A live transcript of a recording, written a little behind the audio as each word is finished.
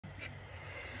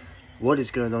What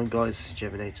is going on, guys? This is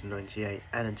Gemini98,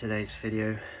 and in today's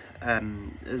video,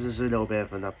 this is a little bit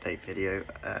of an update video.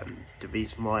 The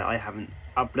reason why I haven't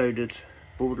uploaded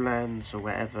Borderlands or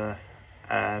whatever,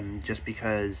 just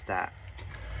because that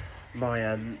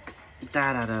my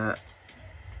dad had a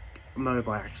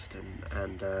mobile accident,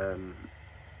 and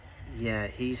yeah,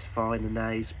 he's fine, and now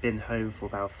he's been home for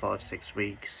about 5-6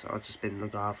 weeks. I've just been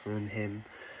looking after him,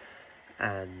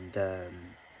 and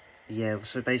yeah,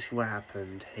 so basically what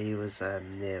happened, he was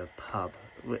near a pub.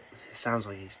 It sounds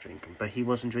like he's drinking, but he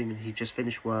wasn't drinking. He just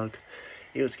finished work.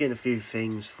 He was getting a few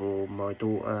things for my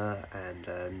daughter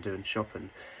and doing shopping.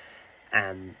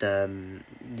 And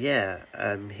yeah,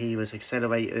 he was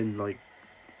accelerating like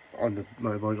on the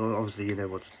motorbike. Obviously, you know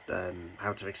what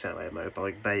how to accelerate a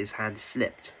motorbike, but his hand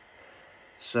slipped.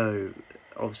 So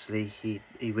obviously he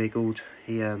wiggled.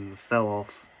 He fell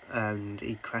off, and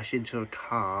he crashed into a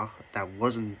car that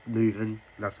wasn't moving,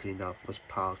 luckily enough, was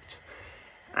parked.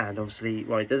 And obviously,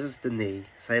 right, this is the knee,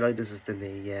 say like this is the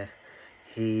knee, yeah.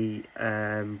 He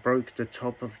broke the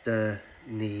top of the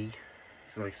knee,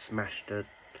 like smashed it,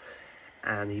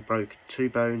 and he broke two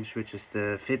bones, which is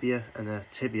the fibia and the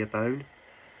tibia bone.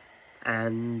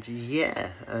 And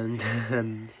yeah,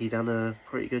 and he done a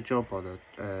pretty good job on it.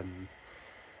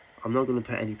 I'm not going to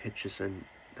put any pictures in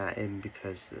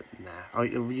because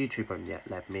YouTube won't yet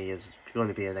let me. It's going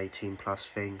to be an 18+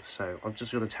 thing, so I'm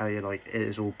just going to tell you, like, it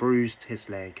is all bruised, his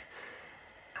leg,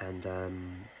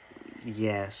 and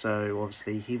yeah, so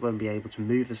obviously he won't be able to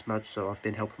move as much, so I've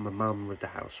been helping my mum with the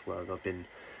housework. I've been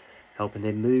helping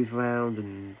him move around,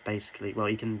 and basically, well,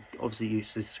 he can obviously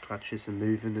use his clutches and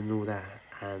moving and all that,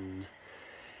 and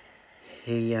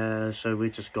he so we're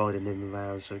just guiding him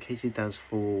around, so in case he does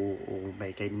fall or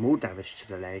make any more damage to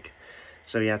the leg.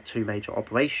 So he had 2 major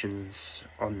operations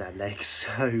on that leg,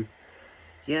 so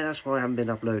yeah, that's why I haven't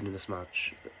been uploading as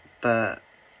much. But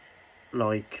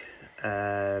like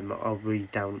I'll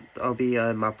be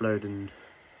uploading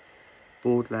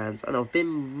Borderlands, and I've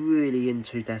been really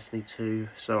into Destiny 2,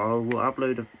 so I will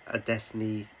upload a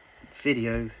Destiny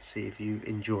video, see if you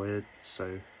enjoy it.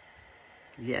 So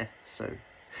yeah, so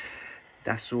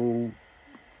that's all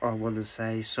I want to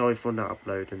say. Sorry for not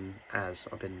uploading, as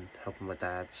I've been helping my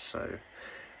dad, so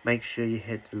make sure you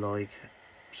hit the like,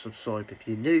 subscribe if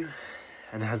you're new,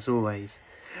 and as always,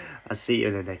 I'll see you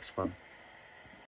in the next one.